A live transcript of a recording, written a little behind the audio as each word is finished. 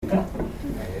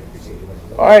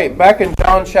All right, back in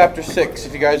John chapter 6,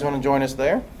 if you guys want to join us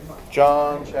there.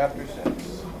 John chapter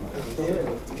 6.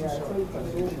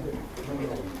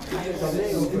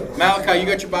 Malachi, you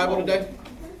got your Bible today?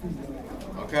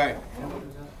 Okay.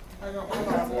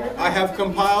 I have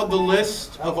compiled the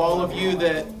list of all of you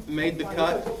that made the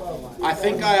cut. I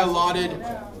think I allotted...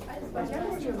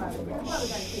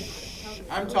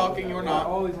 I'm talking, you're not.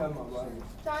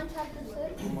 John chapter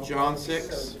 6. John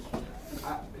 6.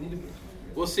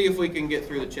 We'll see if we can get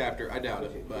through the chapter. I doubt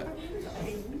it, but...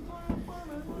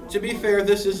 To be fair,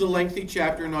 this is a lengthy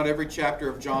chapter. Not every chapter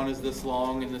of John is this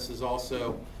long, and this is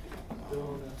also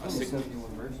a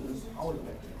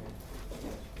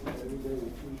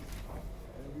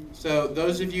So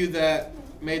those of you that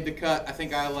made the cut, I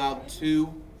think I allowed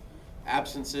 2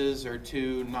 absences or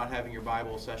 2 not having your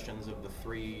Bible sessions of the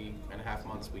 3.5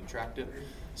 months we tracked it.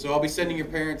 So I'll be sending your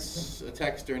parents a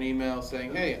text or an email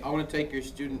saying, hey, I want to take your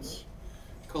students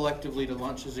collectively to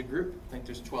lunch as a group. I think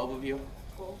there's 12 of you.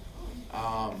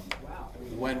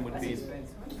 When would be...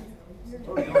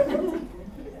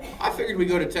 I figured we'd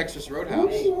go to Texas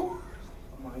Roadhouse.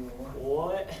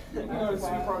 What?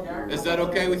 Is that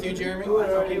okay with you, Jeremy? On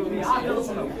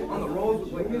the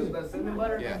road with that cinnamon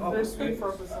butter? Yeah.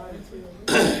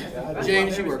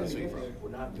 James, you work at Sweet Frog.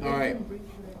 All right.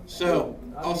 So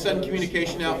I'll send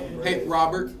communication out. Hey,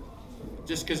 Robert,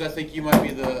 just because I think you might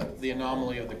be the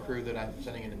anomaly of the crew that I'm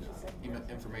sending in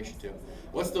information to.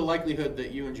 What's the likelihood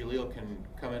that you and Jaleel can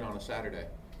come in on a Saturday?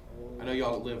 I know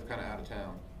y'all live kind of out of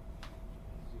town.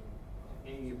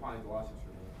 You find glasses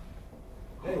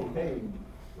for Hey.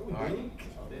 All right.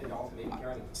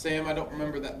 Sam, I don't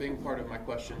remember that being part of my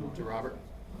question to Robert.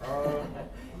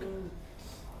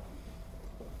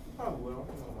 Probably will.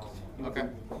 Okay.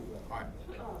 All right.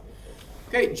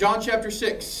 Okay, John chapter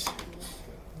 6.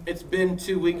 It's been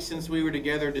 2 weeks since we were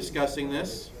together discussing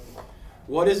this.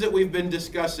 What is it we've been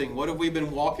discussing? What have we been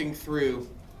walking through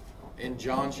in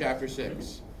John chapter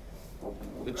 6?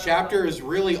 The chapter is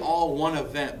really all one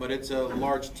event, but it's a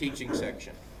large teaching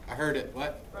section. I heard it.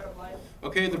 What? Bread of life.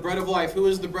 Okay, the bread of life. Who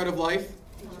is the bread of life?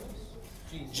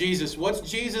 Jesus. Jesus. What's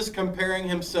Jesus comparing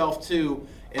himself to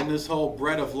in this whole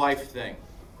bread of life thing?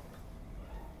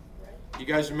 You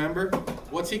guys remember?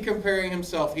 What's he comparing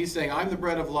himself? He's saying, I'm the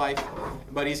bread of life,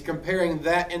 but he's comparing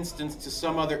that instance to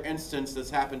some other instance that's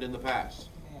happened in the past.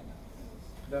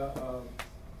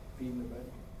 Feeding the bread.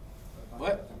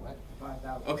 What?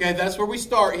 5,000. Okay, that's where we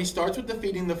start. He starts with the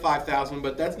feeding the 5,000,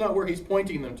 but that's not where he's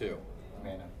pointing them to.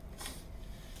 Manna.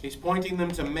 He's pointing them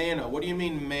to manna. What do you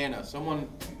mean manna? Someone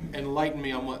enlighten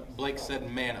me on what Blake said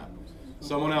manna.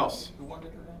 Someone else.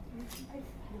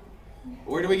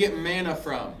 Where do we get manna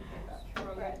from?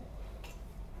 Bread.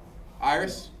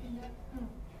 Iris?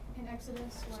 In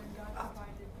Exodus, when God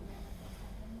provided the manna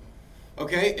from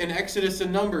heaven. Okay, in Exodus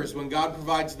and Numbers, when God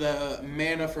provides the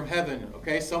manna from heaven.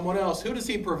 Okay, someone else. Who does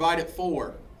he provide it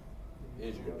for?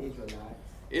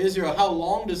 Israel. How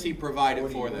long does he provide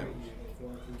it for them?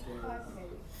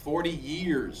 40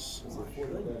 years.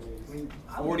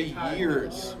 40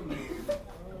 years.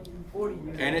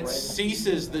 And it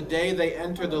ceases the day they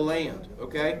enter the land,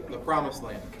 okay? The promised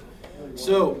land.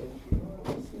 So,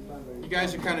 you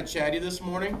guys are kind of chatty this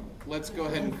morning. Let's go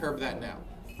ahead and curb that now.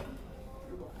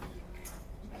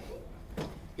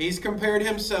 He's compared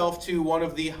himself to one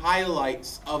of the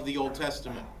highlights of the Old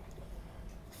Testament.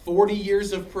 40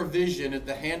 years of provision at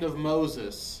the hand of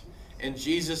Moses, and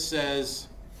Jesus says,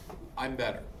 I'm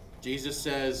better. Jesus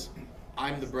says,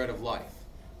 I'm the bread of life.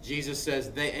 Jesus says,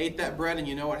 they ate that bread, and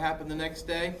you know what happened the next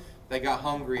day? They got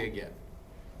hungry again.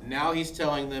 Now he's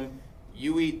telling them,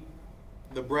 you eat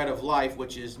the bread of life,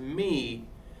 which is me,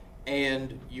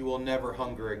 and you will never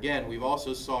hunger again. We've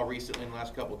also saw recently in the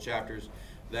last couple chapters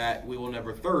that we will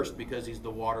never thirst because he's the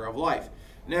water of life.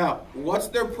 Now, what's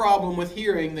their problem with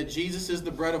hearing that Jesus is the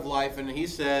bread of life, and he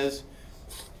says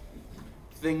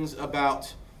things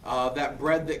about that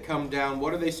bread that come down?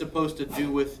 What are they supposed to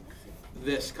do with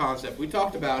this concept? We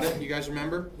talked about it. You guys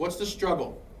remember? What's the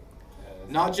struggle?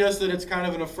 Not just that it's kind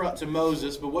of an affront to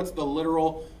Moses, but what's the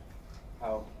literal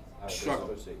struggle?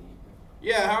 Supposed to eat.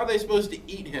 Yeah, how are they supposed to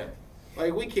eat him?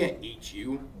 Like, we can't eat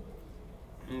you.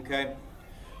 Okay?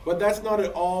 But that's not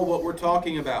at all what we're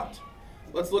talking about.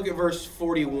 Let's look at verse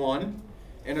 41.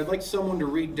 And I'd like someone to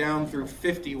read down through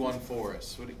 51 for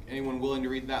us. Would anyone willing to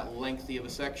read that lengthy of a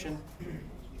section?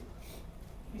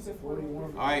 He said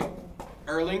 41. All right.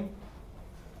 Erling,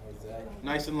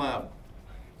 nice and loud.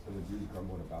 So the Jews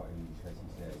grumbled about him because he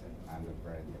said, I'm the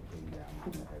bread that came down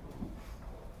from heaven.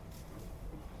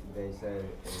 They said,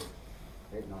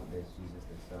 is not this Jesus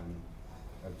the son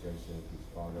of Joseph, whose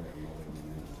father and mother were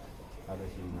Mary? How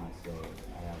does he not say,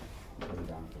 I have come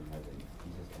down from heaven? He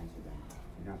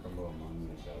grumble among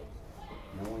yourselves.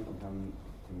 No one can come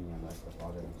to me unless the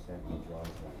Father who sent me draws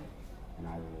them, and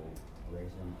I will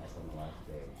raise him up on the last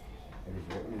day. It is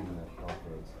written in the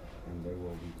prophets, and they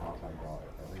will be taught by God.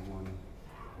 Everyone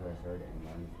who has heard and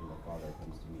learned from the Father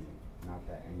comes to me. Not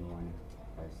that anyone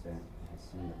has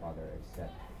seen the Father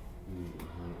except he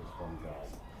who is from God.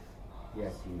 He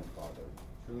has seen the Father.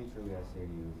 Truly, truly, I say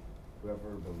to you,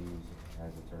 whoever believes has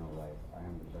eternal life. I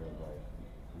am the bread of life.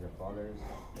 Your fathers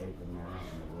ate the manna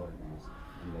in the wilderness,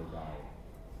 and they died.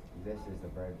 This is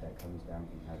the bread that comes down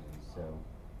from heaven, so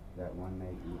that one may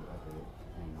eat of it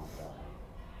and not die.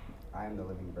 I am the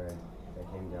living bread that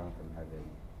came down from heaven.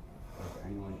 If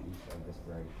anyone eats of this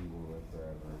bread, he will live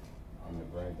forever. And the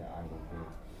bread that I will give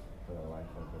for the life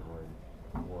of the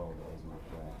world is my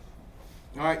flesh.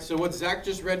 All right, so what Zach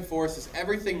just read for us is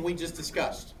everything we just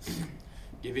discussed,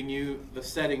 giving you the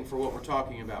setting for what we're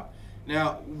talking about.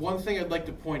 Now, one thing I'd like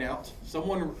to point out,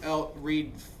 someone else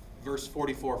read verse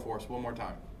 44 for us one more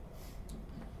time.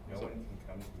 No one can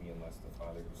come to me unless the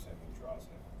Father who sent me draws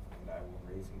him, and I will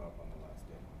raise him up on the last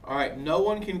day. All right, no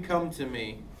one can come to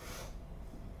me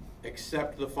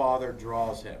except the Father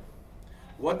draws him.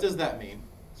 What does that mean?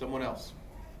 Someone else.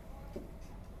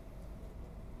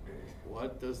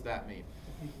 What does that mean?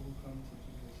 The people who come to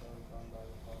Jesus are drawn by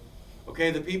the Father.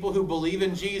 Okay, the people who believe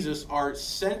in Jesus are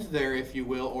sent there, if you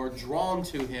will, or drawn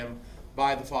to him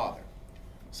by the Father.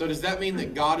 So does that mean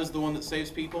that God is the one that saves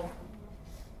people?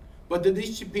 But did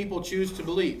these people choose to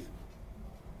believe?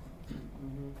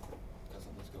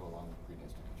 Doesn't this go along with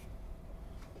predestination?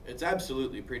 It's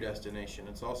absolutely predestination.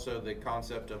 It's also the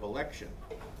concept of election.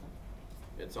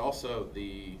 It's also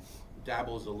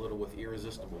dabbles a little with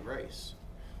irresistible grace.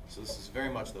 So this is very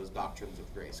much those doctrines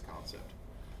of grace concept.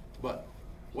 But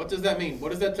what does that mean?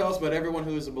 What does that tell us about everyone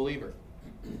who is a believer?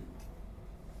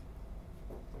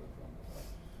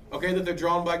 Okay, that they're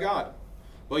drawn by God.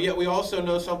 But yet we also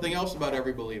know something else about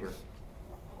every believer.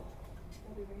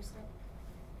 They'll be raised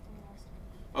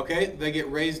up. Okay, they get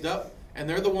raised up, and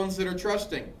they're the ones that are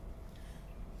trusting.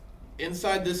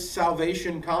 Inside this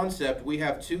salvation concept, we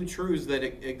have two truths that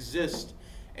exist,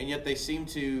 and yet they seem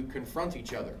to confront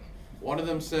each other. One of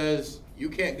them says, you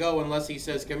can't go unless he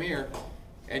says, come here.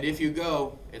 And if you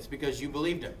go, it's because you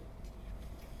believed him.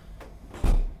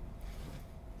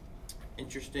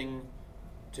 Interesting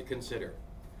to consider.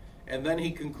 And then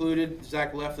he concluded,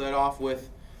 Zach left that off with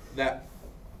that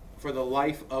for the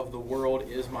life of the world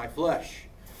is my flesh.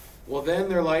 Well, then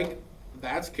they're like,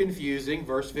 that's confusing.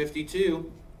 Verse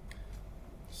 52.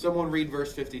 Someone read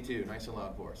verse 52, nice and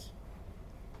loud for us.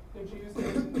 The Jews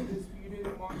disputed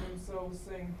among themselves,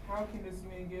 saying, how can this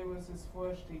man give us his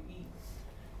flesh to eat?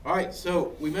 All right,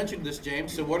 so we mentioned this,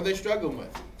 James. So what are they struggling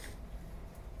with?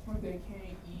 For they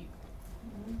can't eat.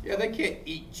 Yeah, they can't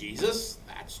eat Jesus.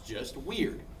 That's just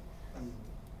weird.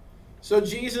 So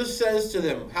Jesus says to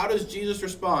them, how does Jesus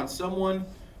respond? Someone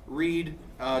read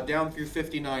down through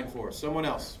 59 for us. Someone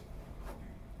else.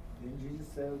 Then Jesus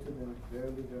said unto them,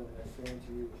 verily, verily, I say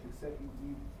unto you, except you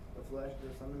eat the flesh of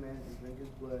the Son of Man and drink his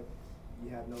blood, ye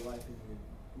have no life in you.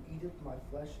 Who eateth my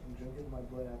flesh and drinketh my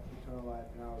blood hath eternal life,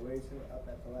 and I will raise him up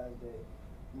at the last day.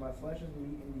 For my flesh is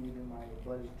meat indeed, and my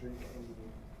blood is drink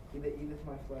indeed. He that eateth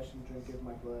my flesh and drinketh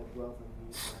my blood dwelleth in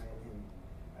me, and I in him.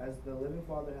 As the living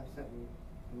Father hath sent me,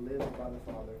 and lives by the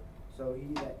Father, so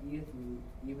he that eateth me,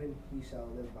 even he shall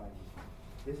live by me.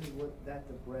 This is what that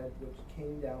the bread which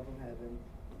came down from heaven,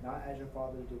 not as your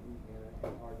fathers did eat manna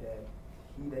and are dead.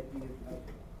 He that eateth of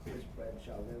this bread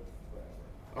shall live forever.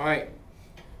 All right.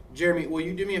 Jeremy, will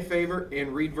you do me a favor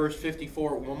and read verse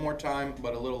 54 one more time,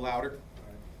 but a little louder?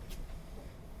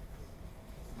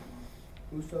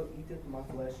 Whoso eateth my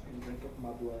flesh and drinketh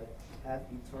my blood hath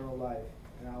eternal life,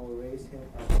 and I will raise him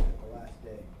up at the last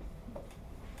day.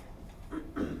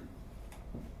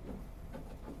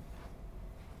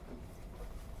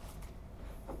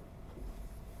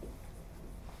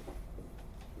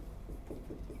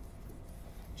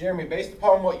 Jeremy, based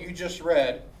upon what you just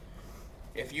read,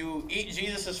 if you eat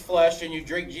Jesus' flesh and you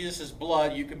drink Jesus'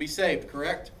 blood, you can be saved,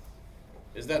 correct?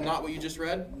 Is that not what you just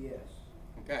read? Yes.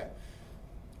 Okay.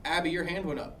 Abby, your hand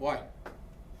went up. Why?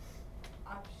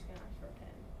 I'm just gonna ask for a pen.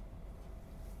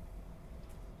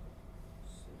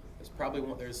 There's probably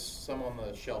one, there's some on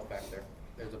the shelf back there.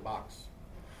 There's a box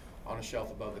on a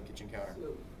shelf above the kitchen counter.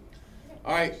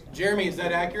 All right, Jeremy, is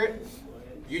that accurate?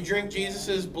 You drink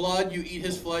Jesus' blood, you eat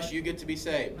his flesh, you get to be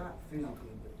saved. Not physically,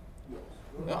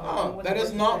 but yes. That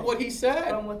is not what he said.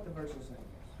 From what the verse is saying,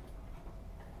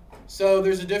 yes. So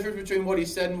there's a difference between what he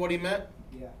said and what he meant?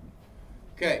 Yeah.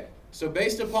 Okay, so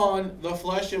based upon the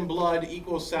flesh and blood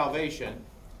equals salvation,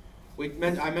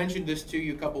 I mentioned this to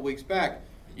you a couple weeks back.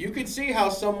 You can see how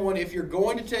someone, if you're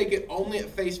going to take it only at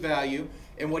face value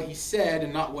and what he said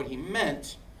and not what he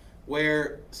meant,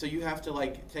 so you have to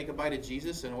like take a bite of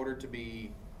Jesus in order to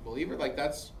be a believer, like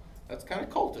that's kind of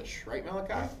cultish, right,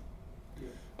 Malachi?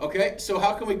 Okay, so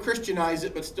how can we Christianize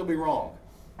it but still be wrong?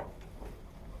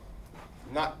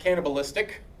 Not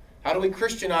cannibalistic. How do we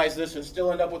Christianize this and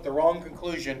still end up with the wrong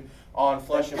conclusion on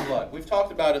flesh and blood? We've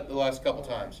talked about it the last couple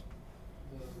times.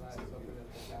 The Last Supper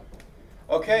that they have.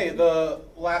 Okay, the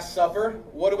Last Supper.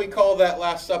 What do we call that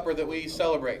Last Supper that we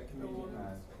celebrate?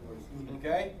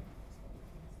 Okay?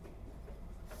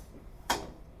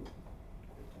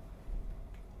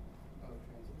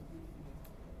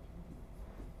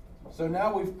 So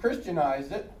now we've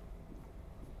Christianized it.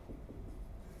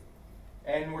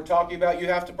 And we're talking about you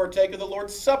have to partake of the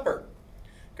Lord's Supper.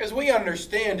 Because we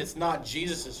understand it's not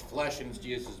Jesus' flesh and it's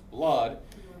Jesus' blood.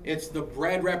 It's the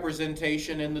bread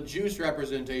representation and the juice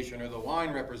representation or the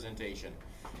wine representation.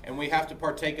 And we have to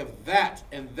partake of that,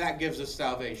 and that gives us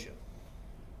salvation.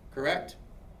 Correct?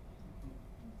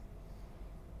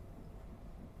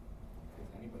 Because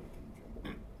anybody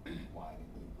can drink wine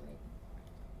and eat bread.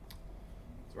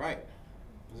 That's right.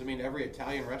 Does it mean every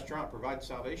Italian restaurant provides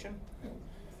salvation?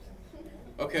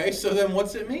 Okay, so then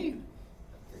what's it mean?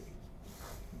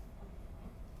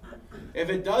 If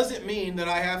it doesn't mean that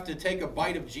I have to take a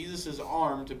bite of Jesus'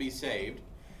 arm to be saved,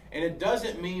 and it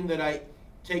doesn't mean that I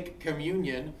take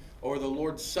communion or the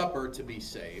Lord's Supper to be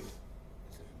saved,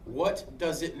 what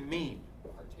does it mean?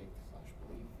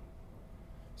 Partake/believe.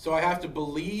 So I have to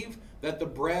believe that the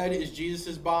bread is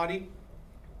Jesus' body?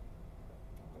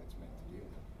 What it's meant to do.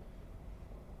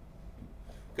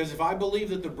 Because if I believe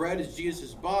that the bread is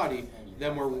Jesus' body,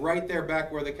 then we're right there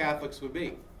back where the Catholics would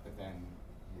be. But then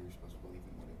you're supposed to believe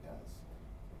in what it does.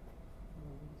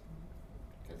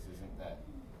 Because isn't that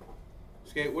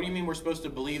Okay, what do you mean we're supposed to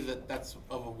believe that that's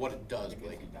of what it does, because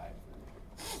Blake? he died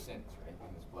for sins, right?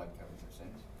 And his blood covers our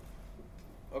sins.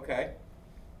 Okay.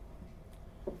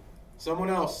 Someone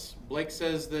else. Blake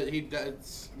says that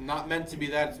it's not meant to be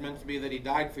that. It's meant to be that he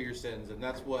died for your sins, and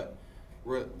that's what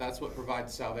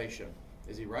provides salvation.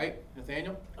 Is he right,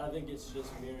 Nathaniel? I think it's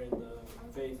just mirroring the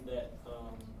faith that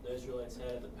the Israelites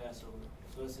had at the Passover.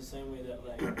 So it's the same way that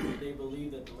like they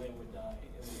believed that the lamb would die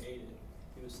and we ate it.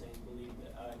 He was saying, believe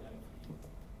that I died for you.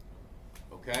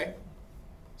 Okay.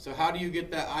 So how do you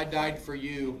get that I died for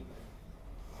you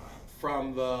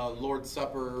from the Lord's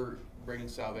Supper bringing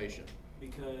salvation?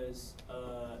 Because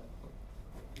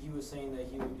he was saying that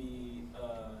he would be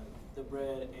the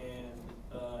bread and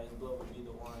his blood would be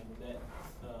the wine. That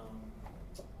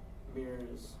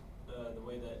mirrors the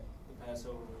way that the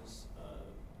Passover was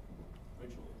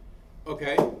ritual.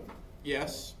 Okay.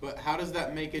 Yes, but how does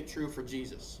that make it true for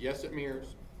Jesus? Yes, it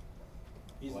mirrors.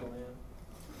 He's What? the lamb.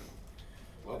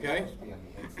 Okay. It's supposed to be on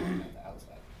the inside, not the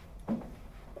outside.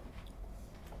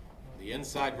 The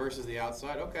inside versus the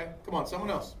outside. Okay. Come on, someone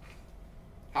else.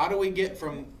 How do we get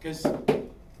from, because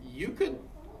you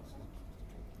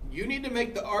need to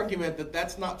make the argument that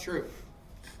that's not true.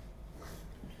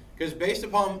 Because based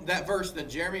upon that verse that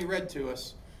Jeremy read to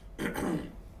us,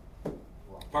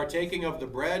 partaking of the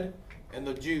bread and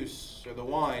the juice or the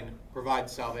wine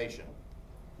provides salvation.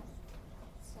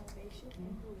 Salvation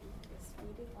and belief is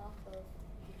feeding off of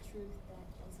the truth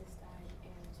that Jesus died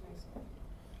and was resurrected.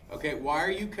 Okay, why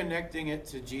are you connecting it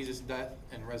to Jesus' death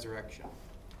and resurrection?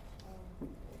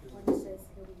 When it says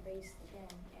he'll be raised again,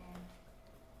 and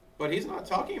But he's not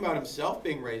talking about himself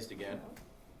being raised again.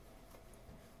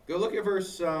 Go look at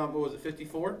verse,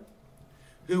 54?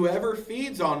 Whoever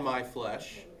feeds on my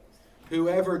flesh,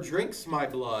 whoever drinks my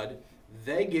blood,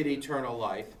 they get eternal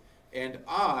life, and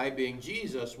I, being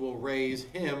Jesus, will raise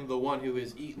him, the one who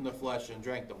has eaten the flesh and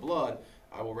drank the blood,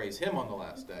 I will raise him on the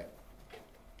last day.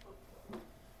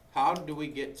 How do we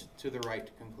get to the right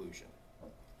conclusion?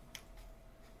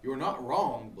 You're not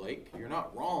wrong, Blake. You're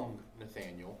not wrong,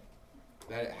 Nathaniel,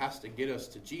 that it has to get us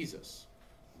to Jesus.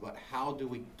 But how do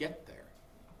we get there?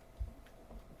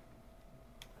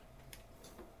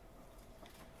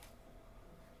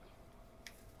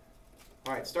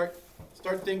 All right, start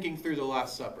thinking through the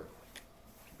Last Supper.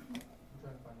 I'm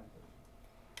trying to find that verse.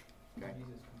 Okay.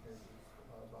 Jesus compares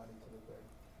his body to the bread.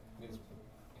 His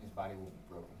body will be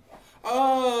broken.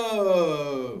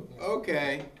 Oh,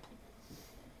 okay.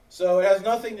 So it has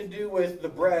nothing to do with the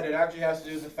bread. It actually has to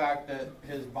do with the fact that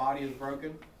his body is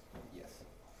broken. Yes.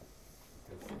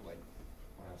 Because, like,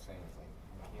 what I was saying is, like,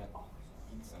 you can't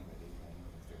eat somebody and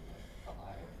they're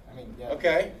alive. I mean, yeah.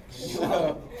 Okay.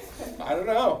 So I don't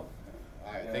know.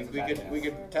 I Yeah, think that's a bad we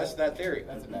guess. could test that theory.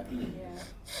 That's a bad thing.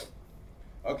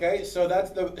 yeah. Okay, so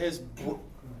that's his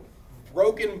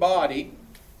broken body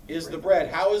is the bread.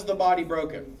 How is the body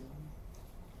broken?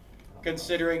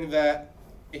 Considering that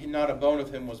not a bone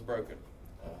of him was broken.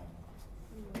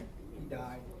 He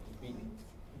died.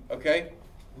 Okay?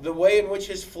 The way in which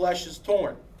his flesh is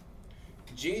torn.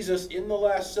 Jesus, in the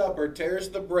Last Supper, tears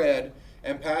the bread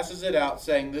and passes it out,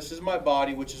 saying, "This is my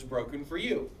body, which is broken for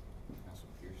you."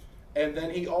 And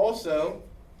then he also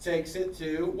takes it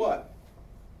to what?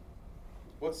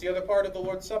 What's the other part of the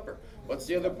Lord's Supper? What's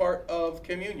the other part of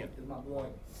communion? It's my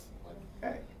blood.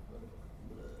 Okay.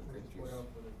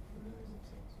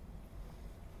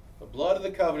 The blood of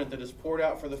the covenant that is poured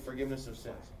out for the forgiveness of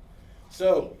sins.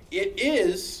 So, it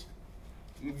is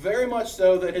very much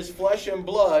so that his flesh and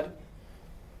blood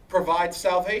provides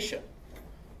salvation.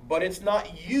 But it's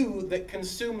not you that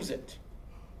consumes it.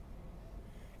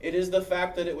 It is the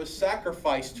fact that it was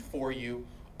sacrificed for you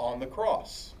on the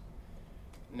cross.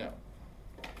 No.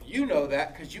 You know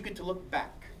that because you get to look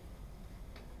back.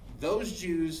 Those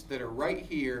Jews that are right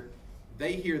here,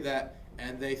 they hear that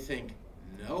and they think,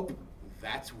 nope,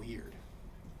 that's weird.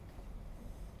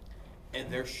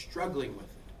 And they're struggling with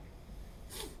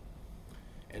it.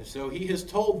 And so he has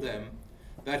told them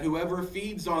that whoever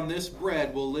feeds on this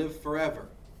bread will live forever.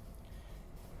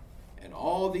 And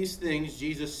all these things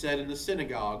Jesus said in the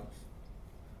synagogue,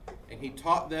 and he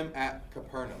taught them at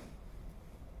Capernaum.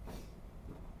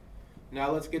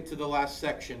 Now let's get to the last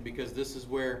section, because this is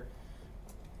where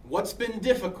what's been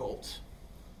difficult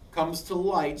comes to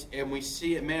light, and we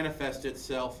see it manifest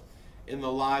itself in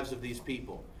the lives of these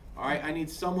people. All right, I need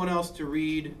someone else to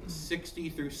read 60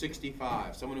 through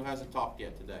 65. Someone who hasn't talked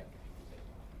yet today.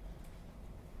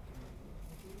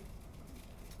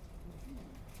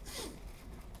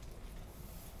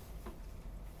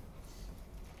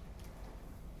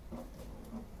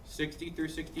 Through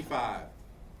 65.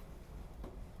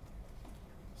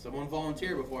 Someone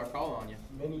volunteer before I call on you.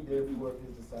 Many therefore of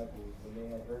his disciples, when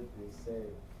they had heard this, said,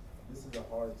 "This is a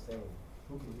hard saying.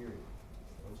 Who can hear it?"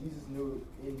 When Jesus knew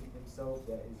in himself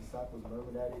that his disciples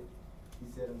murmured at it, he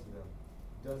said unto them,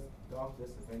 Doth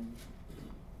this offend you?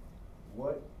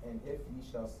 What, and if ye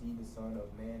shall see the Son of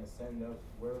Man ascend up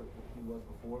where he was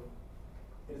before?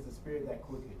 It is the Spirit that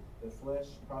quicketh, the flesh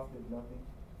profiteth nothing.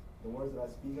 The words that I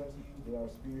speak unto you, they are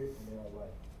spirit and they are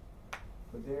life.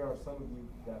 But there are some of you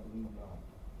that believe not.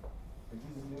 For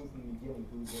Jesus knew from the beginning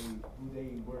who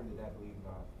they were that believed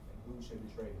not, and who should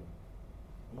betray him.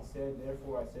 And he said,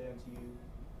 Therefore I say unto you,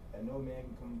 that no man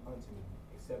can come unto me,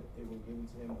 except it were given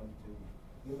to him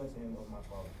of my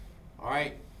Father. All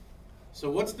right. So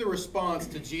what's the response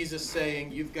to Jesus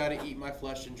saying, "You've got to eat my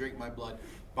flesh and drink my blood,"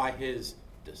 by his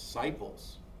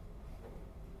disciples,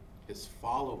 his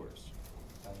followers?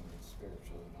 He's telling them it's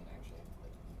spiritual, not actually.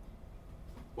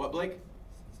 What, Blake?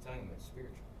 He's telling them it's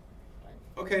spiritual.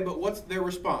 Right? Okay, but what's their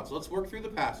response? Let's work through the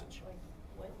passage.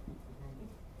 What?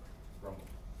 Grumble.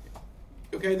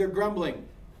 Okay, they're grumbling.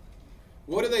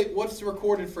 What's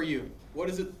recorded for you? What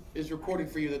is recorded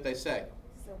for you that they say?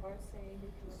 It's a hard saying. Who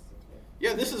can listen to it?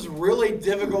 Yeah, this is really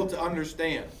difficult to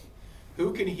understand.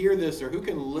 Who can hear this or who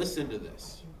can listen to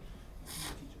this?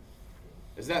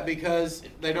 Is that because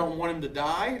they don't want him to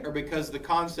die, or because the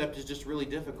concept is just really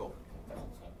difficult?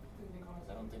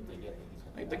 I don't think they get that he's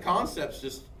going to The concept's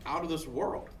just out of this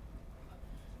world.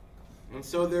 And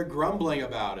so they're grumbling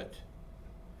about it.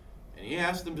 And he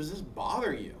asked them, does this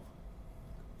bother you?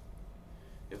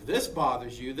 If this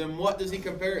bothers you, then what does he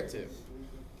compare it to?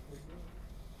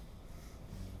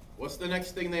 What's the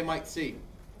next thing they might see?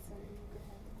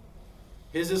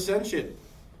 His ascension.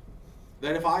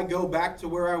 That if I go back to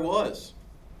where I was,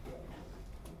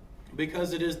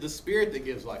 because it is the Spirit that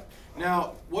gives life.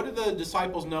 Now, what do the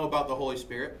disciples know about the Holy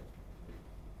Spirit?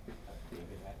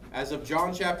 As of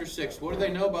John chapter 6, what do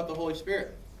they know about the Holy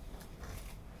Spirit?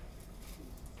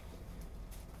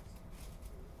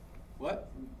 What?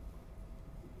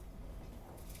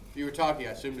 If you were talking,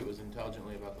 I assumed it was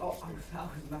intelligently about the Holy Spirit. I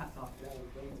was not talking. I was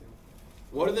going to.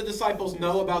 What do the disciples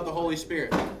know about the Holy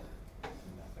Spirit?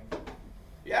 nothing.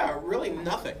 Yeah, really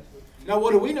nothing. Now,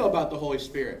 what do we know about the Holy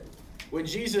Spirit? When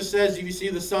Jesus says, you see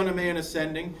the Son of Man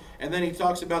ascending, and then he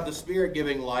talks about the Spirit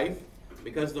giving life,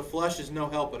 because the flesh is no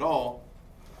help at all,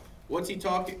 what's he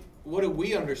talking? What do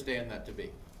we understand that to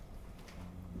be?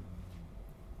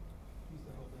 He's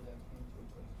the helper that came to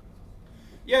replace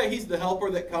Jesus. Yeah, he's the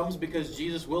helper that comes because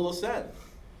Jesus will ascend.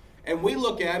 And we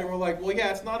look at it and we're like, well,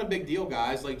 yeah, it's not a big deal,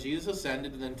 guys. Like, Jesus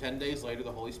ascended, and then 10 days later,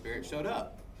 the Holy Spirit showed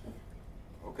up.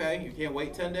 Okay, you can't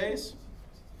wait 10 days?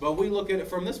 But we look at it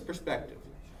from this perspective.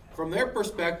 From their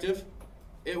perspective,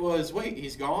 it was, wait,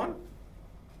 he's gone?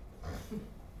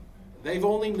 They've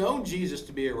only known Jesus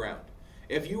to be around.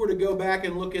 If you were to go back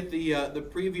and look at the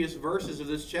previous verses of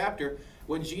this chapter,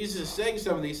 when Jesus is saying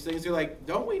some of these things, they're like,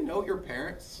 don't we know your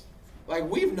parents? Like,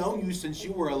 we've known you since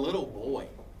you were a little boy.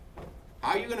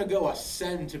 How are you going to go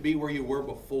ascend to be where you were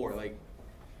before? Like,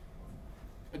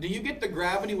 do you get the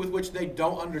gravity with which they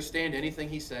don't understand anything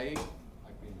he's saying?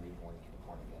 Like being reborn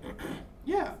again.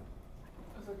 Yeah.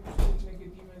 It's like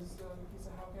Nicodemus, he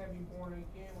said, how can I be born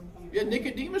again when he... Yeah,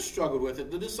 Nicodemus struggled with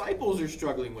it. The disciples are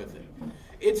struggling with it.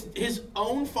 It's his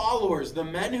own followers, the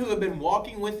men who have been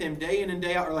walking with him day in and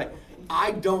day out, are like,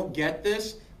 I don't get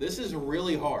this. This is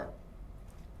really hard.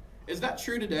 Is that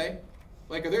true today?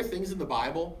 Like, are there things in the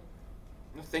Bible,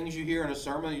 things you hear in a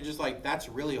sermon, you're just like, that's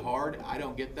really hard, I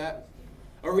don't get that?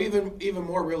 Or even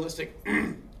more realistic,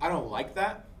 I don't like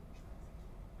that?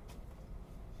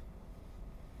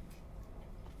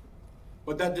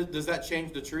 But does that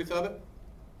change the truth of it?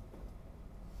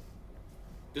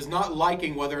 Does not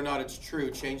liking whether or not it's true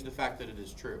change the fact that it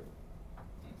is true?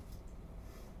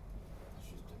 It's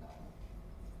just denial.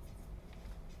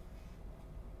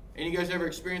 Any of you guys ever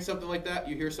experienced something like that?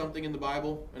 You hear something in the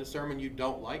Bible in a sermon you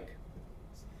don't like,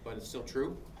 but it's still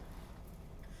true?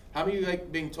 How many of you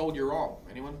like being told you're wrong?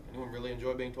 Anyone? Anyone really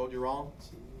enjoy being told you're wrong?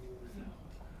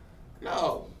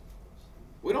 No.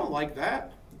 We don't like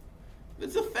that.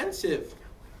 It's offensive.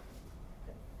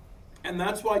 And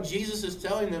that's why Jesus is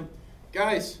telling them,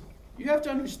 guys, you have to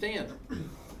understand,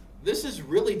 this is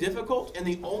really difficult, and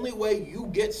the only way you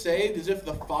get saved is if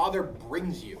the Father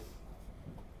brings you.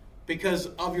 Because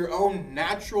of your own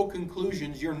natural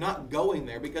conclusions, you're not going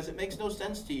there because it makes no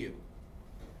sense to you.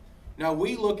 Now,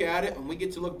 we look at it and we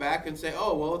get to look back and say,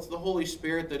 oh, well, it's the Holy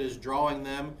Spirit that is drawing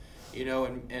them,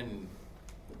 and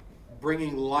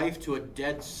bringing life to a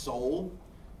dead soul.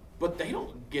 But they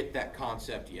don't get that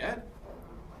concept yet.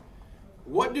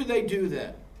 What do they do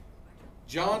then?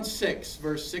 John 6,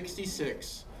 verse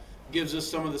 66, gives us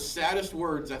some of the saddest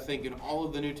words, I think, in all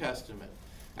of the New Testament.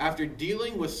 After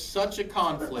dealing with such a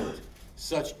conflict,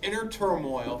 such inner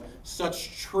turmoil,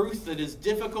 such truth that is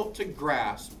difficult to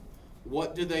grasp,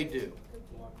 what do?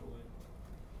 Walk away.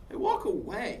 They walk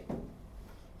away.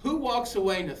 Who walks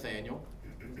away, Nathaniel?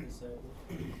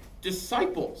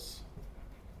 Disciples.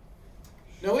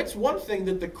 Now, it's one thing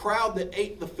that the crowd that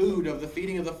ate the food of the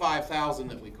feeding of the 5,000,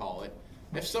 that we call it,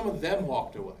 if some of them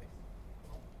walked away.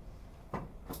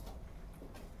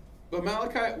 But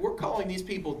Malachi, we're calling these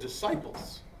people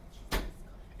disciples.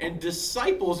 And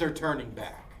disciples are turning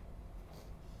back.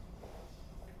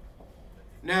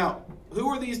 Now, who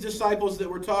are these disciples that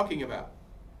we're talking about?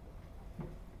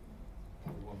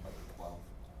 Everyone but the 12.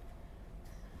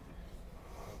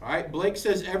 All right, Blake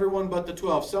says everyone but the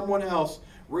 12. Someone else,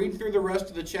 read through the rest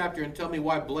of the chapter and tell me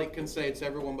why Blake can say it's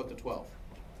everyone but the 12.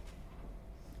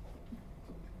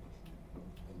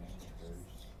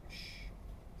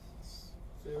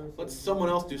 Let someone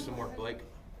else do some work, Blake.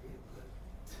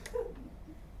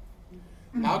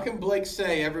 How can Blake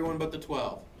say everyone but the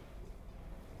 12?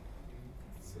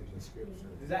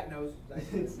 Zach knows.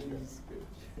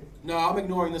 No, I'm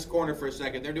ignoring this corner for a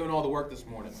second. They're doing all the work this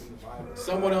morning.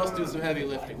 Someone else do some heavy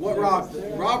lifting. What, Rob?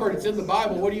 Robert, it's in the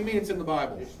Bible. What do you mean it's in the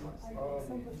Bible?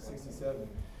 67.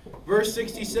 Verse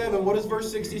 67. What does verse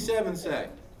 67 say?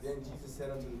 Then Jesus said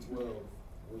unto the 12,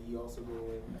 will ye also go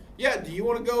away? Yeah, do you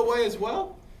want to go away as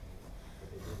well?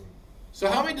 But they didn't. So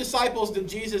how many disciples did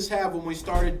Jesus have when we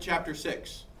started chapter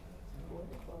 6?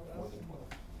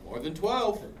 More than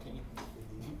 12.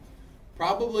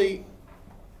 Probably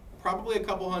a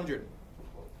couple hundred.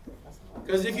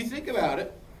 Because if you think about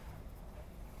it,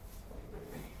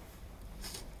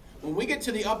 when we get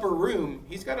to the upper room,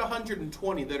 he's got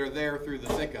 120 that are there through the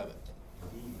thick of it.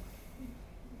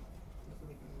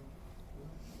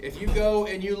 If you go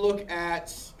and you look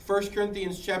at 1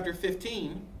 Corinthians chapter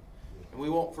 15, and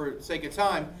we won't for sake of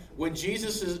time, when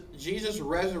Jesus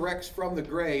resurrects from the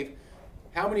grave,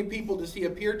 how many people does he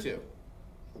appear to?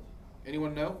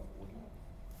 Anyone know?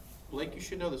 Blake, you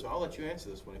should know this. I'll let you answer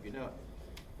this one if you know it.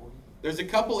 There's a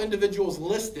couple individuals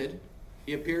listed.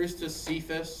 He appears to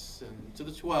Cephas and to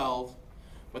the 12,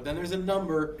 but then there's a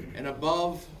number, and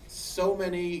above so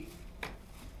many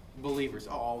believers.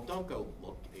 Oh, don't go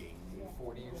looking.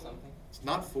 40 or something? It's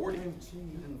not 40.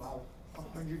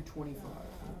 125.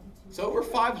 It's over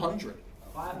 500.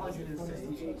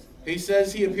 560. He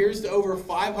says he appears to over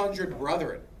 500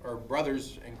 brethren, or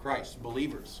brothers in Christ,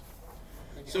 believers.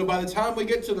 So by the time we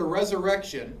get to the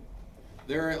resurrection,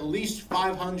 there are at least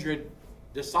 500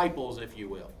 disciples, if you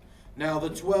will. Now, the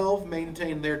 12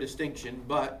 maintain their distinction,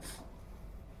 but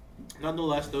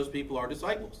nonetheless, those people are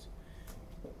disciples.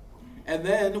 And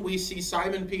then we see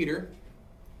Simon Peter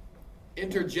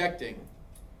interjecting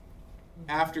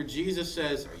after Jesus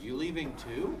says, are you leaving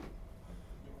too?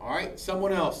 All right,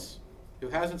 someone else. who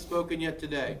hasn't spoken yet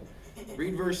today,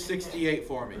 read verse 68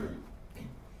 for me.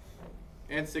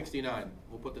 And 69.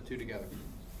 We'll put the two together.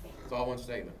 It's all one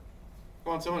statement.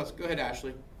 Come on, someone else. Go ahead,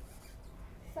 Ashley.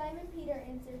 Simon Peter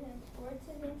answered him, Lord,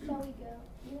 to whom shall we go?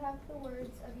 You have the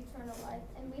words of eternal life,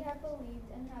 and we have believed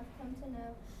and have come to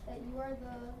know that you are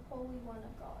the Holy One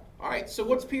of God. All right, so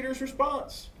what's Peter's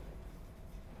response?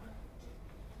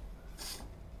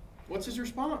 What's his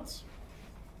response?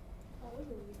 Why would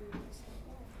we believe in the Son of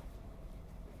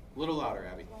God? A little louder,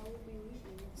 Abby. Why would we leave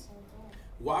you in the Son of God?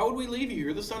 Why would we leave you?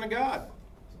 You're the Son of God.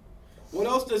 What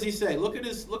else does he say? Look at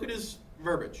his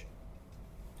verbiage.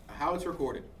 How it's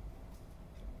recorded.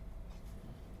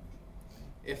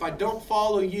 If I don't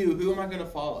follow you, who am I going to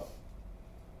follow?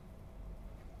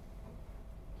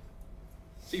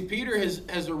 See, Peter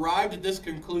has arrived at this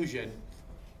conclusion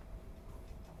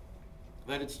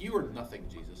that it's you or nothing,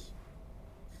 Jesus.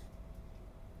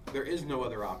 There is no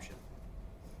other option.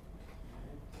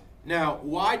 Now,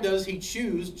 why does he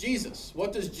choose Jesus?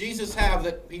 What does Jesus have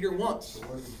that Peter wants? The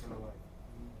word of eternal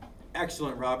life.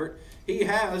 Excellent, Robert. He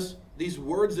has these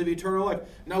words of eternal life.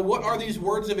 Now, what are these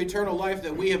words of eternal life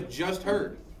that we have just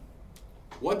heard?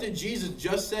 What did Jesus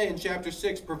just say in chapter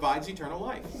 6 provides eternal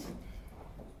life?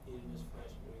 Eating his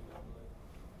flesh and drinking his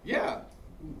blood. Yeah.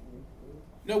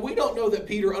 Now, we don't know that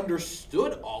Peter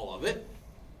understood all of it.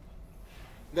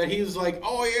 That he was like,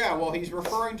 oh yeah, well, he's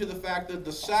referring to the fact that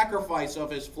the sacrifice of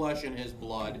his flesh and his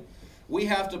blood, we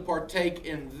have to partake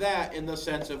in that in the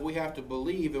sense of we have to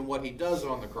believe in what he does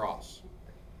on the cross.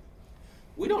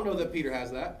 We don't know that Peter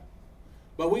has that.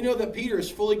 But we know that Peter is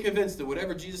fully convinced that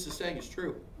whatever Jesus is saying is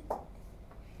true.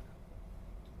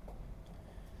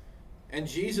 And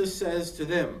Jesus says to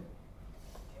them,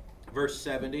 verse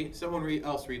 70. Someone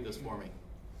else read this for me.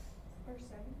 Verse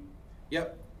 70.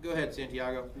 Yep. Go ahead,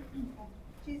 Santiago.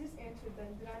 Jesus answered them,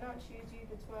 Did I not choose you,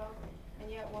 the 12,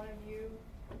 and yet one of you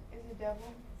is a devil?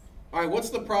 All right, what's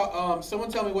the someone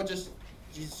tell me what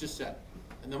Jesus just said,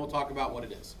 and then we'll talk about what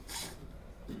it is.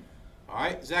 All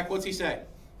right, Zach, what's he say?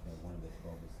 That one of the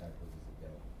 12 disciples is a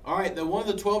devil. All right, that one of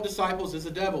the 12 disciples is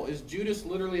a devil. Is Judas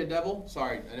literally a devil?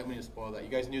 Sorry, I didn't mean to spoil that. You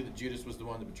guys knew that Judas was the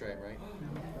one to betray him, right?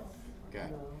 Okay.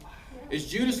 Is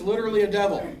Judas literally a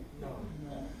devil?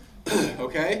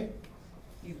 Okay.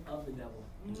 He's of the devil.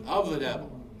 He's of the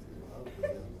devil.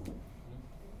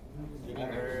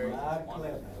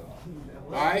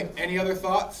 All right, any other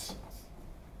thoughts?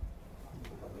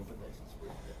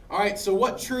 All right, so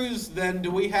what truths then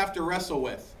do we have to wrestle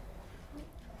with?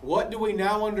 What do we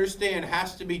now understand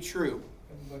has to be true?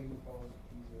 Everybody who follows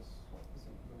Jesus is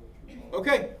a true follower.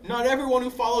 Okay, not everyone who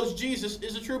follows Jesus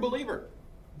is a true believer.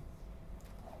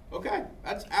 Okay,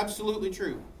 that's absolutely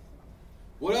true.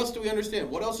 What else do we understand?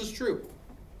 What else is true?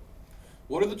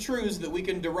 What are the truths that we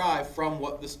can derive from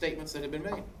what the statements that have been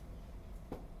made?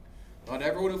 Not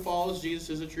everyone who follows Jesus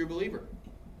is a true believer.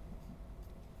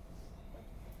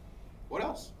 What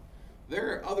else?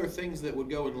 There are other things that would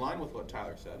go in line with what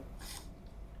Tyler said.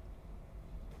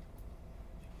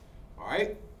 All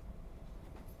right.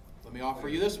 Let me offer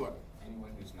you this one. Anyone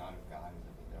who's not of God is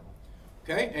of the devil.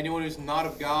 Okay? Anyone who's not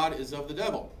of God is of the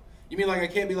devil. You mean like I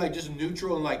can't be like just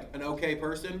neutral and like an okay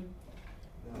person?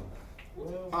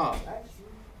 Well, Huh. actually,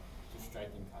 Just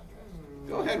striking contrast.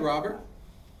 Go ahead, Robert.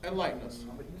 Enlighten us.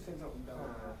 but you said something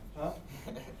about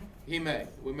huh? He may.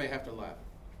 We may have to laugh.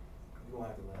 You don't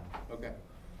have to laugh. Okay.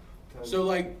 'Cause So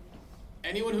like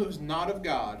anyone who is not of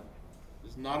God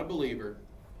is not a believer.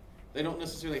 They don't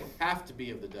necessarily have to be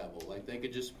of the devil. Like they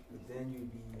could just but then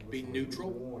you'd be neutral?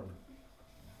 lukewarm.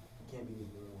 You can't be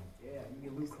lukewarm. Yeah, you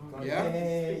get lukewarm. Yeah?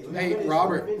 Hey, Hey,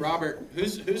 Robert,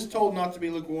 who's told not to be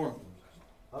lukewarm?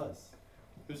 Us.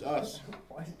 Who's us?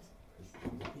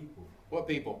 The people What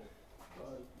people?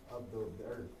 of the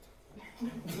earth.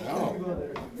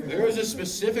 No. There is a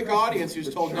specific audience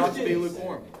who's told not to be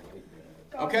lukewarm.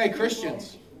 Okay,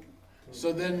 Christians.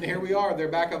 So then here we are. They're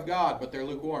back of God, but they're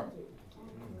lukewarm.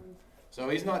 So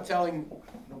he's not telling,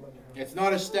 it's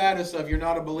not a status of you're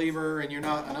not a believer and you're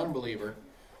not an unbeliever.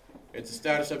 It's a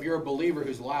status of you're a believer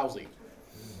who's lousy.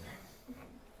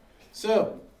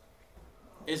 So,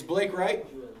 is Blake right?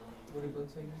 What did Blake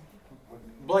say again?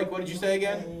 Blake, what did you say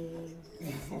again?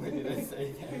 What did I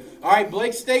say? All right,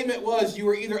 Blake's statement was you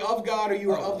were either of God or you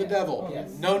were of the devil.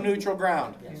 Yes. No neutral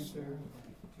ground. Answer.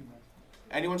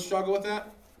 Anyone struggle with that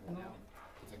It's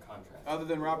a contrast. other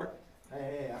than Robert?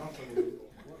 Hey, I don't think it is.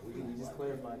 We just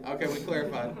clarified it. Okay, we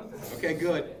clarified. Okay,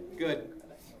 good.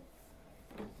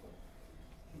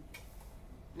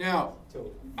 Now,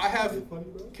 I have.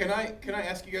 Can I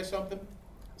ask you guys something?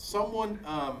 Someone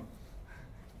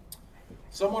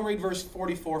read verse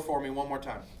 44 for me one more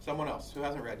time. Someone else who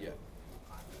hasn't read yet.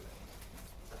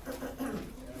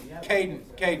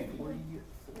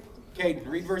 Caden,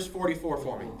 read verse 44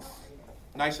 for me.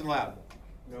 Nice and loud.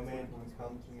 No man can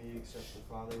come to me except the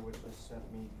Father which has sent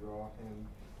me draw him,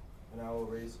 and I will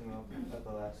raise him up at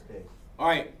the last day. All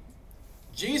right.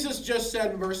 Jesus just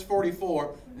said in verse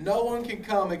 44, no one can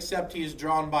come except he is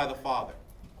drawn by the Father.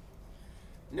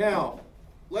 Now,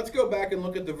 let's go back and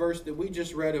look at the verse that we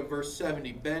just read of verse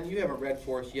 70. Ben, you haven't read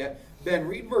for us yet. Ben,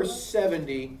 read verse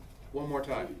 70 one more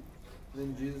time.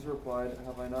 Then Jesus replied,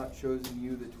 have I not chosen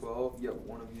you, the 12, yet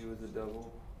one of you is a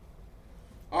devil?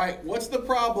 All right, what's the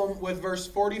problem with verse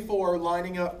 44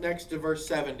 lining up next to verse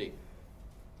 70? It's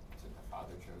that the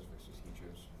Father chose versus he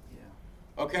chose.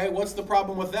 Yeah. Okay, what's the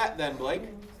problem with that then, Blake?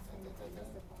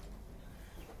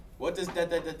 What does that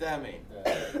mean?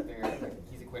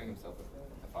 He's equating himself with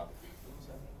the Father.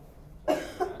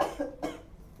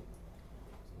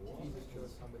 Jesus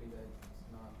chose somebody that's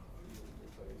not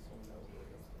someone else.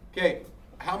 Okay,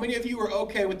 how many of you are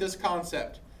okay with this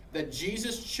concept? That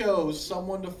Jesus chose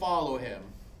someone to follow him.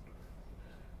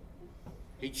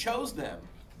 He chose them,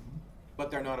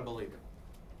 but they're not a believer.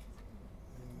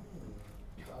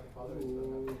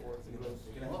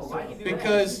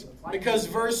 Because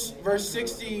verse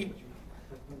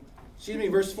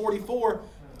 44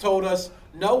 told us,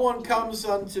 no one comes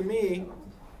to me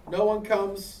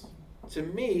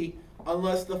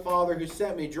unless the Father who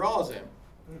sent me draws him.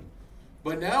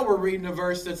 But now we're reading a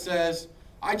verse that says,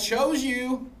 I chose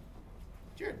you,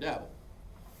 but you're a devil.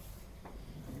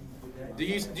 Do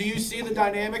you see the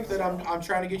dynamic that I'm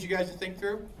trying to get you guys to think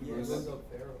through? Yes.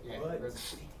 Yeah, But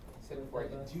he said before,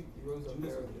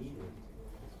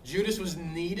 Judas was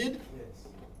needed? Yes.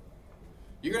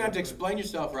 You're going to have to explain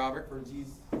yourself, Robert. For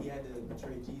Jesus, he had to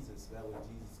betray Jesus, so that way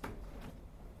Jesus could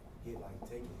get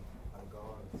taken by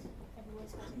guards.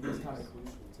 So he was kind of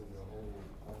crucial to the whole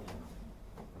point of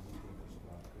Jesus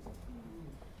being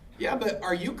crucified. Yeah, but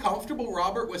are you comfortable,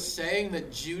 Robert, with saying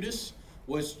that Judas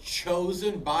was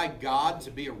chosen by God to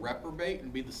be a reprobate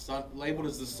and be the son, labeled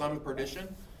as the son of perdition,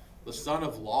 the son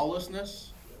of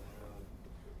lawlessness?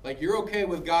 Like, you're okay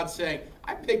with God saying,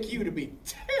 I pick you to be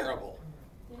terrible?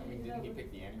 I mean, didn't he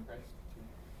pick the Antichrist too?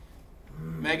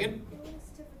 Megan? It was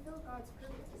to fulfill God's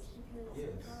purpose because Yes.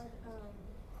 God,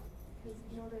 because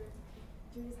in order,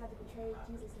 Judas had to betray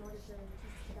Jesus in order for Jesus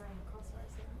to die on the cross for our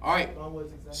sins. All right.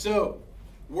 So,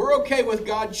 we're okay with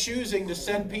God choosing to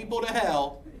send people to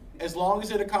hell as long as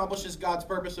it accomplishes God's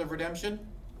purpose of redemption?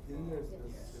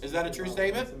 Is that a true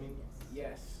statement?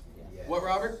 Yes. What,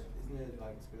 Robert? Isn't it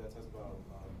like scripture that talks about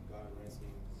God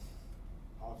ransoming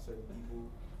off certain people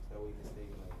so that way they can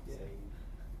stay saved?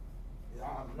 Yeah,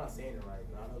 I'm not saying it right,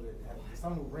 but I know that there's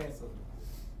someone who ransomed.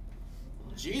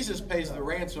 Jesus pays the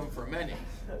ransom for many.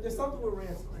 There's something with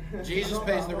ransom. Jesus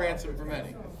pays the ransom for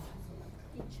many.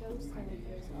 He chose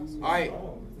him. All right.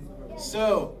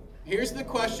 So, here's the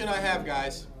question I have,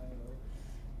 guys.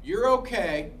 You're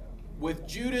okay with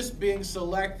Judas being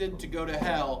selected to go to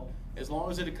hell as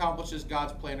long as it accomplishes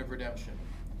God's plan of redemption.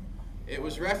 It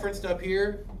was referenced up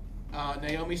here.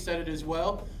 Naomi said it as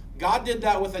well. God did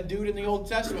that with a dude in the Old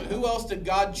Testament. Who else did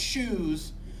God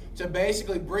choose to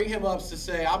basically bring him up to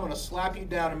say, I'm going to slap you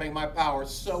down and make my power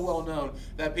so well known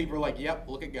that people are like, yep,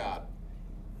 look at God?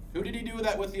 Who did he do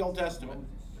that with the Old Testament?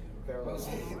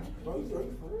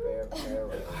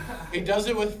 He does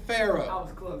it with Pharaoh. I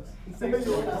was close. Same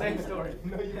story.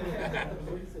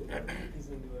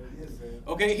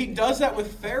 Okay, he does that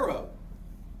with Pharaoh.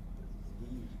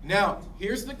 Now,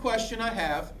 here's the question I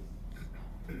have.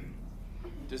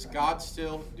 Does God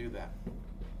still do that?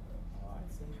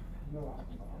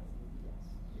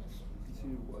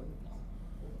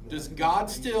 Does God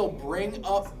still bring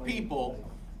up people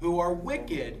who are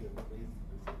wicked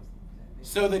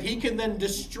so that he can then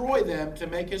destroy them to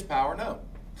make his power known?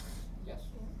 Yes.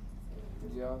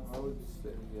 Yeah, I would say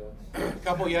yes.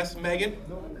 Couple yes, Megan?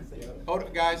 Hold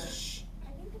it, guys. Shh. I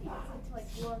think that he does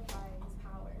it to glorify his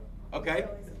power. Okay.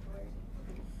 So his authority.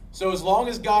 So as long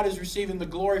as God is receiving the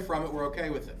glory from it, we're okay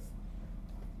with it.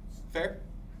 Fair?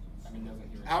 I mean, doesn't he?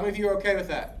 How many of you are okay with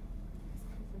that?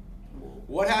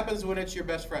 What happens when it's your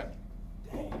best friend?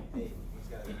 Dang, hey, he's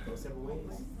got to go separate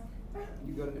ways.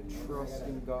 You gotta trust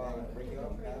in God. Break it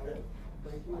up.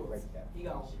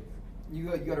 You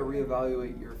gotta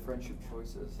reevaluate your friendship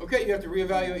choices. Okay, you have to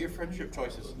reevaluate your friendship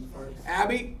choices.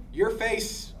 Abby, your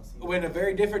face went a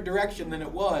very different direction than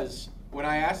it was when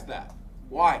I asked that.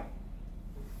 Why?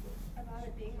 About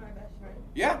it being my best friend.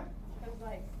 Yeah. I was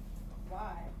like,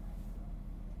 why?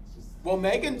 Well,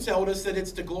 Megan told us that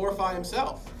it's to glorify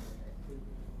himself.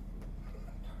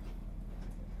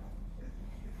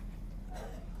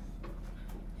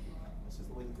 It's just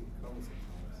the way the cookie crumbles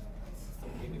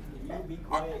sometimes.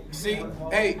 See,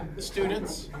 hey,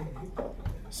 students.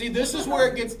 See, this is where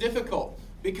it gets difficult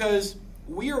because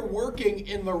we are working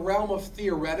in the realm of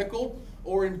theoretical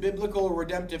or in biblical or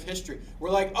redemptive history. We're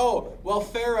like, oh, well,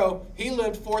 Pharaoh, he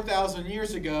lived 4,000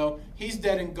 years ago. He's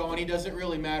dead and gone. He doesn't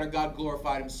really matter. God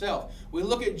glorified himself. We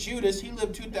look at Judas. He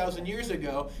lived 2,000 years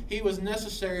ago. He was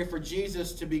necessary for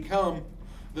Jesus to become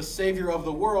the Savior of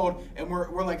the world. And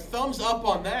we're like, thumbs up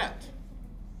on that.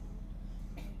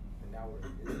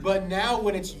 But now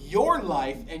when it's your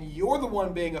life and you're the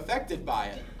one being affected by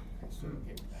it,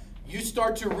 you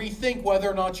start to rethink whether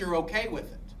or not you're okay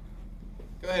with it.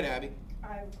 Go ahead, Abby.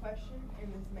 I have a question,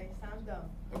 and this may sound dumb.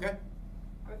 Okay.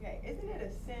 Okay, isn't it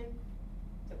a sin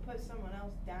to put someone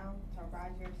else down to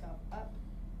rise yourself up?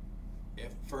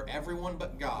 If for everyone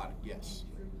but God, yes.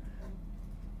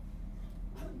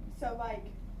 So, like,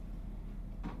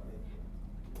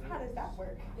 how does that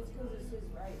work? It's because it's his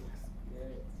right.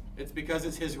 It's because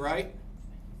it's his right?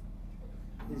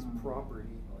 His property.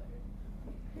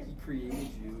 He created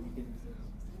you. He can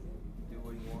do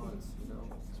what he wants, you know.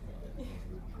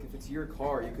 If it's your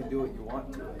car, you can do what you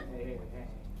want to it.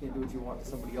 You can't do what you want to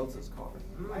somebody else's car.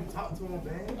 Talk to him,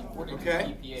 man.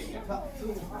 Okay. Talk to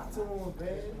him,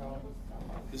 man.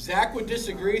 Zach would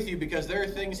disagree with you because there are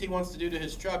things he wants to do to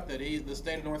his truck that the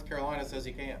state of North Carolina says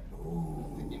he can't.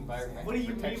 Environmental What do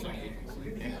you protection. mean?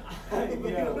 All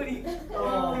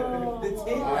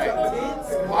right.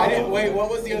 I didn't wait. What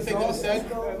was the other thing that was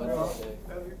said?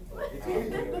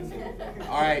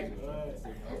 All right.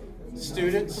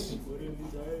 Students,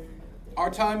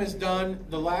 our time is done.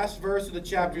 The last verse of the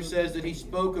chapter says that he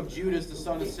spoke of Judas, the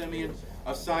son of Simeon,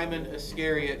 of Simon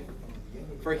Iscariot,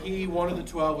 for he, one of the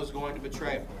 12, was going to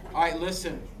betray him. All right,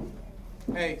 listen.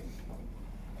 Hey,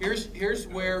 here's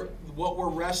where what we're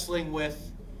wrestling with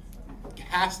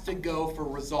has to go for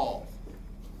resolve.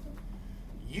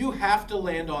 You have to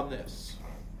land on this.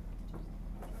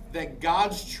 That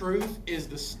God's truth is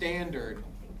the standard.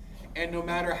 And no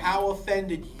matter how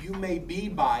offended you may be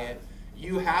by it,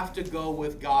 you have to go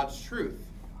with God's truth.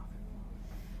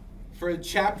 For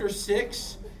chapter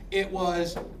 6, it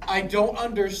was, I don't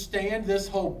understand this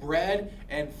whole bread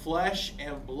and flesh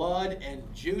and blood and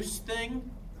juice thing.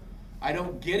 I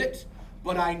don't get it,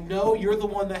 but I know you're the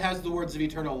one that has the words of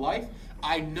eternal life.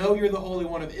 I know you're the Holy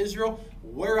One of Israel.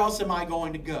 Where else am I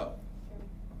going to go?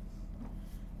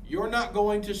 You're not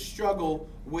going to struggle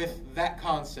with that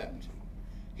concept.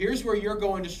 Here's where you're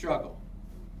going to struggle.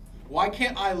 Why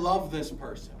can't I love this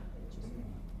person?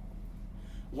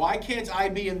 Why can't I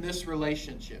be in this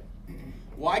relationship?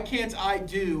 Why can't I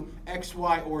do X,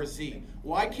 Y, or Z?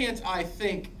 Why can't I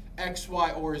think X,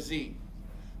 Y, or Z?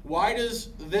 Why does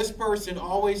this person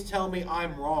always tell me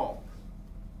I'm wrong?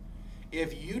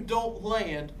 If you don't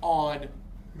land on,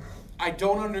 I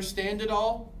don't understand it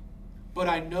all, but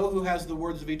I know who has the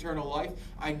words of eternal life,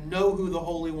 I know who the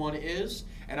Holy One is,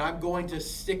 and I'm going to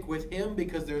stick with him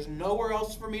because there's nowhere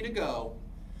else for me to go.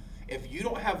 If you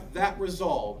don't have that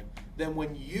resolved, then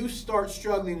when you start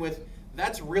struggling with,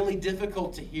 that's really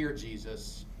difficult to hear,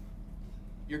 Jesus,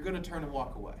 you're going to turn and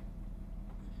walk away.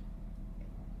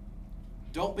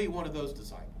 Don't be one of those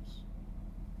disciples.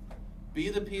 Be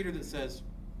the Peter that says,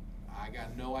 I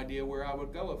got no idea where I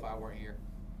would go if I weren't here.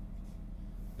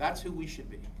 That's who we should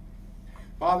be.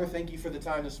 Father, thank you for the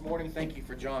time this morning. Thank you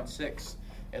for John 6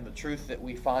 and the truth that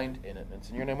we find in it. It's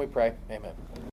in your name we pray. Amen.